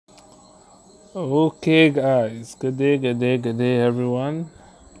Okay, guys. Good day, good day, good day, everyone.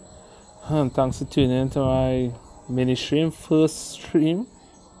 Thanks for tuning in to my mini stream, first stream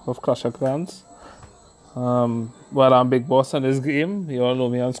of Clash of Clans. Well, I'm Big Boss on this game. You all know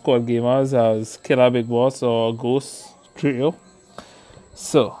me on Squad Gamers as Killer Big Boss or Ghost Trio.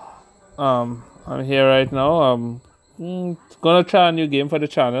 So, I'm here right now. I'm gonna try a new game for the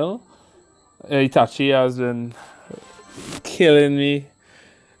channel. Itachi has been killing me.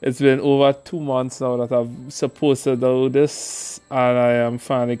 It's been over 2 months now that I'm supposed to do this, and I am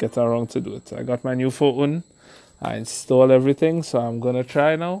finally getting around to do it. I got my new phone, I installed everything, so I'm gonna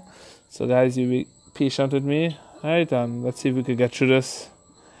try now. So guys, you be patient with me, alright, and let's see if we can get through this.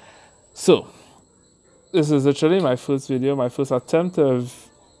 So, this is literally my first video, my first attempt to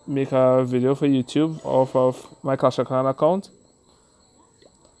make a video for YouTube off of my Clash of Clans account.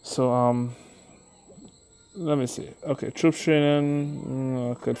 So, let me see. Okay, troops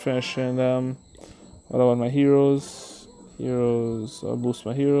training. I could finish training them. What about my heroes? I'll boost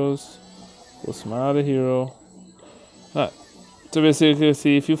my heroes. Boost my other hero. Alright. So basically,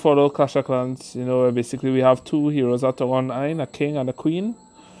 see, if you follow Clash of Clans, you know, basically we have two heroes at 1-9, a king and a queen.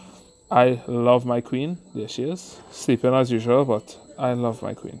 I love my queen. There she is. Sleeping as usual, but I love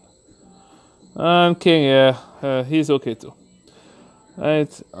my queen. And king, yeah, he's okay too.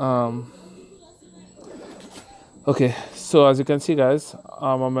 Right. Okay, so as you can see, guys,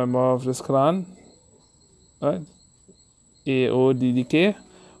 I'm a member of this clan, right? AODDK,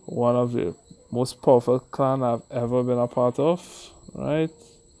 one of the most powerful clan I've ever been a part of, right?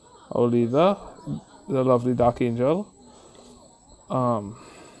 Our leader, the lovely Dark Angel.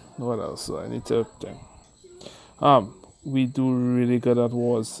 What else do I need to think? We do really good at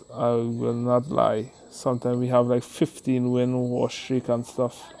wars. I will not lie. Sometimes we have like 15 win war streak and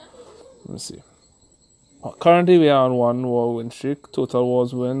stuff. Let me see. Currently, we are on 1 war win streak. Total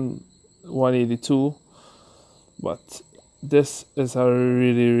wars win 182. But this is a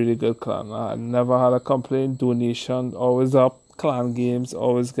really good clan. I never had a complaint. Donation always up. Clan games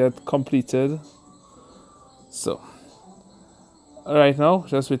always get completed. So, right now,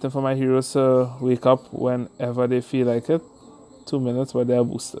 just waiting for my heroes to wake up whenever they feel like it. 2 minutes, but they are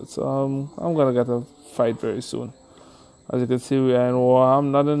boosted. So, I'm gonna get a fight very soon. As you can see, we are in war.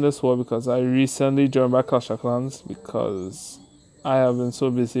 I'm not in this war because I recently joined back Clash of Clans because I have been so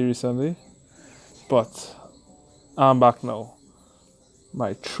busy recently. But I'm back now.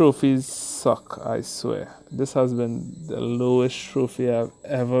 My trophies suck, I swear. This has been the lowest trophy I've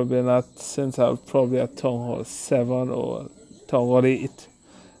ever been at since I was probably at Town Hall 7 or Town Hall 8.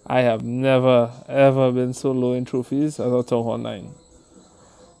 I have never ever been so low in trophies as at Town Hall 9.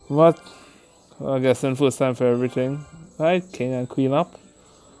 But I guess in first time for everything. Right, king and queen up.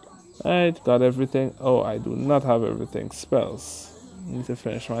 Right, got everything. Oh, I do not have everything. Spells. Need to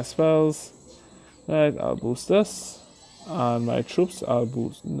finish my spells. Right, I'll boost this. And my troops, I'll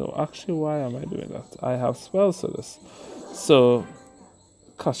boost. No, actually, why am I doing that? I have spells for this. So,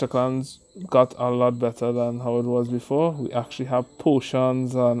 Clash of Clans got a lot better than how it was before. We actually have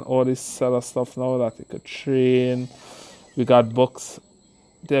potions and all this seller stuff now that you could train. We got books.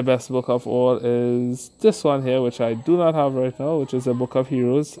 Their best book of all is this one here, which I do not have right now, which is a book of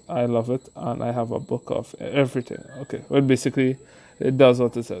heroes. I love it, and I have a book of everything. Okay, well, basically, it does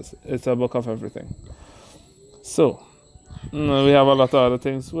what it says. It's a book of everything. So, we have a lot of other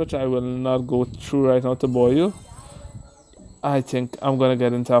things, which I will not go through right now to bore you. I think I'm going to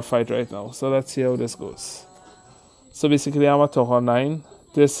get into a fight right now. So, let's see how this goes. So, basically, I'm at Town Hall 9.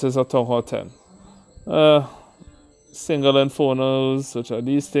 This is a Town Hall 10. Single infernos, which are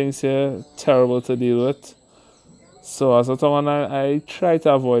these things here, terrible to deal with. So as a Town Hall 9, I try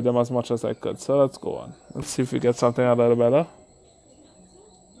to avoid them as much as I could. So let's go on. Let's see if we get something a little better.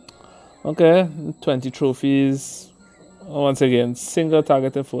 Okay, 20 trophies. Once again, single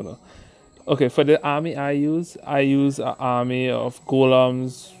target inferno. Okay, for the army I use an army of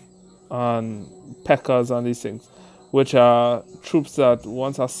golems and pekkas and these things, which are troops that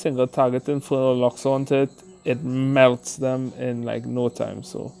once a single target inferno locks onto it, it melts them in like no time.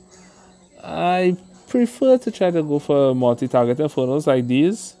 So I prefer to try to go for multi-target infernos like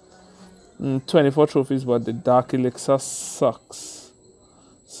these. 24 trophies, but the dark elixir sucks.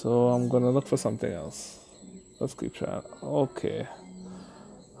 So I'm gonna look for something else. Let's keep trying. Okay.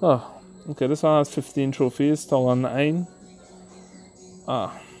 Oh, okay, this one has 15 trophies, Town Hall 9.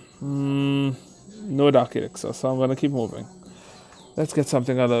 No dark elixir, so I'm gonna keep moving. Let's get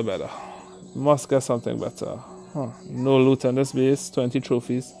something a little better. Must get something better. No loot on this base, 20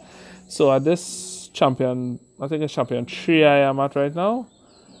 trophies. So at this champion, I think it's champion 3 I am at right now,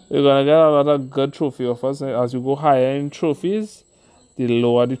 you're going to get a lot of good trophy offers. As you go higher in trophies, the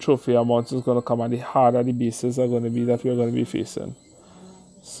lower the trophy amount is going to come and the harder the bases are going to be that we're going to be facing.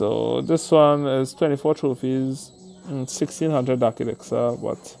 So this one is 24 trophies, 1600 dark elixir,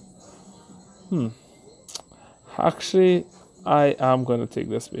 but actually I am going to take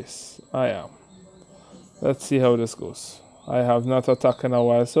this base. I am. Let's see how this goes. I have not attacked in a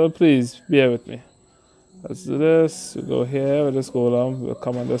while, so please bear with me. Let's do this. We go here, we'll just go along, we'll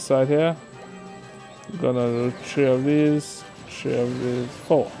come on this side here. We're gonna do 3 of these,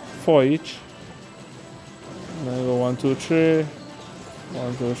 4 each. And then go 1, 2, 3.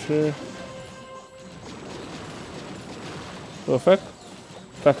 1, 2, 3. Perfect.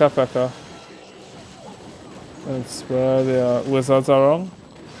 Pekka. That's where the wizards are wrong.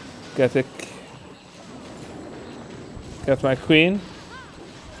 Get my queen.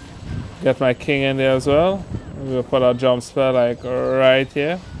 Get my king in there as well. We'll put our jump spell like right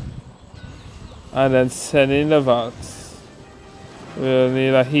here. And then send in the vaults. We'll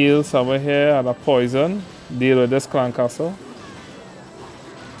need a heal somewhere here and a poison. Deal with this clan castle.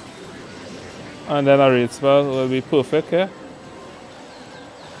 And then a raid spell will be perfect here.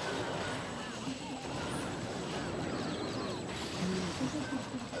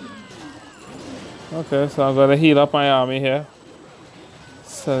 Okay, so I'm gonna heal up my army here.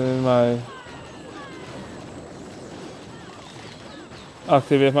 Send in my...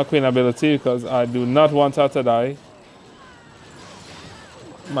 Activate my queen ability because I do not want her to die.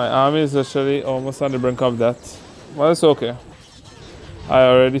 My army is literally almost on the brink of death. Well, it's okay. I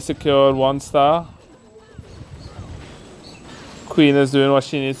already secured 1 star. Queen is doing what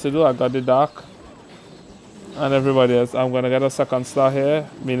she needs to do. I got the dark. And everybody else. I'm going to get a 2nd star here,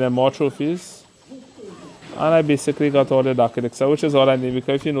 meaning more trophies. And I basically got all the dark elixir, which is all I need,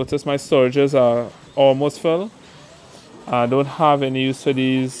 because if you notice, my storages are almost full. I don't have any use for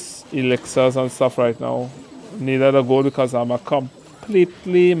these elixirs and stuff right now. Neither the gold, because I'm a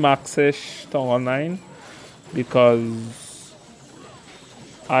completely maxish Town Hall 9. Because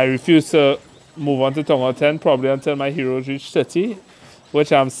I refuse to move on to Town Hall 10 probably until my heroes reach 30.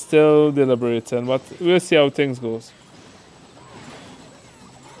 Which I'm still deliberating, but we'll see how things goes.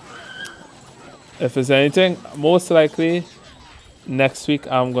 If there's anything, most likely next week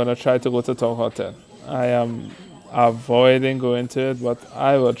I'm gonna try to go to Town Hall 10. I am avoiding going to it, but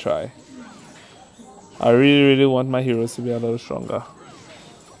I will try. I really want my heroes to be a little stronger.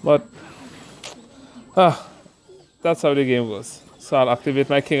 But that's how the game goes. So I'll activate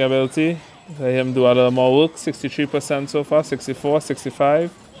my king ability. Let him do a little more work. 63% so far, 64,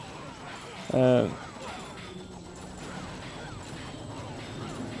 65.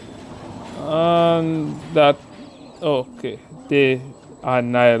 And that, okay, they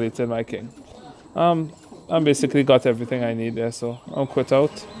annihilated my king. I basically got everything I need there, so I'm quit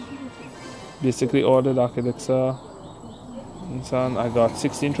out. Basically all the dark elixir. And so on. I got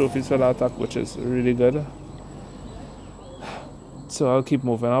 16 trophies for that attack, which is really good. So I'll keep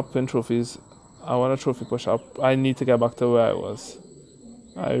moving up in trophies. I want a trophy push up. I need to get back to where I was.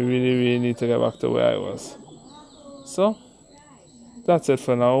 I really need to get back to where I was. So that's it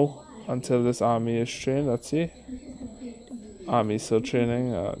for now until this army is trained. Let's see. Army still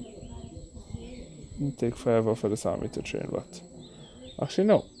training. It'll take forever for this army to train, but actually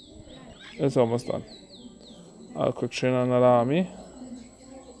no. It's almost done. I'll quick train another army.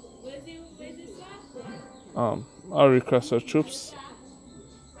 I'll request for troops.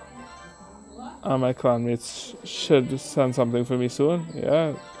 And my clanmates should send something for me soon.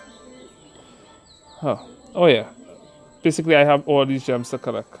 Yeah. Oh yeah. Basically I have all these gems to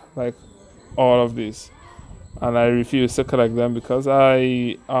collect. Like all of these. And I refuse to collect them because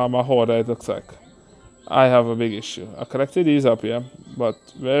I am a hoarder, it looks like. I have a big issue. I collected these up here, but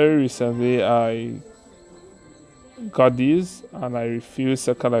very recently I got these and I refuse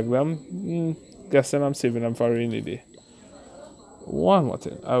to collect them. Guessing I'm saving them for a rainy day. One more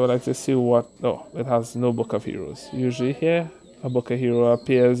thing, I would like to see what... Oh, it has no Book of Heroes. Usually here, a Book of Hero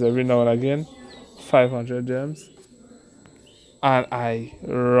appears every now and again. 500 gems. And I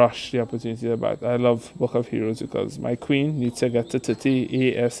rush the opportunity to buy it. I love Book of Heroes because my queen needs to get to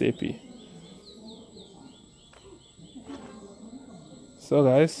 30 ASAP. So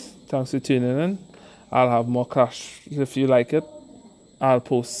guys, thanks for tuning in. I'll have more Clash if you like it. I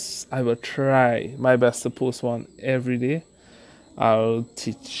will try my best to post one every day. I'll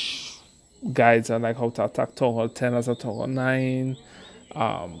teach guides on like how to attack Town Hall 10 as a Town Hall 9.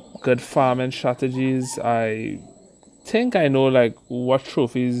 Good farming strategies. I think I know like what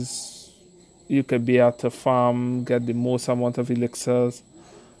trophies you could be at to farm, get the most amount of elixirs.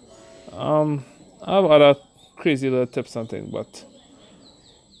 I have other crazy little tips and things, but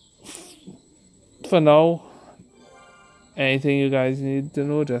for now, Anything you guys need to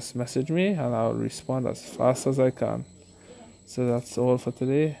know, just message me and I'll respond as fast as I can. So that's all for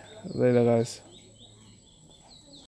today. Later, guys.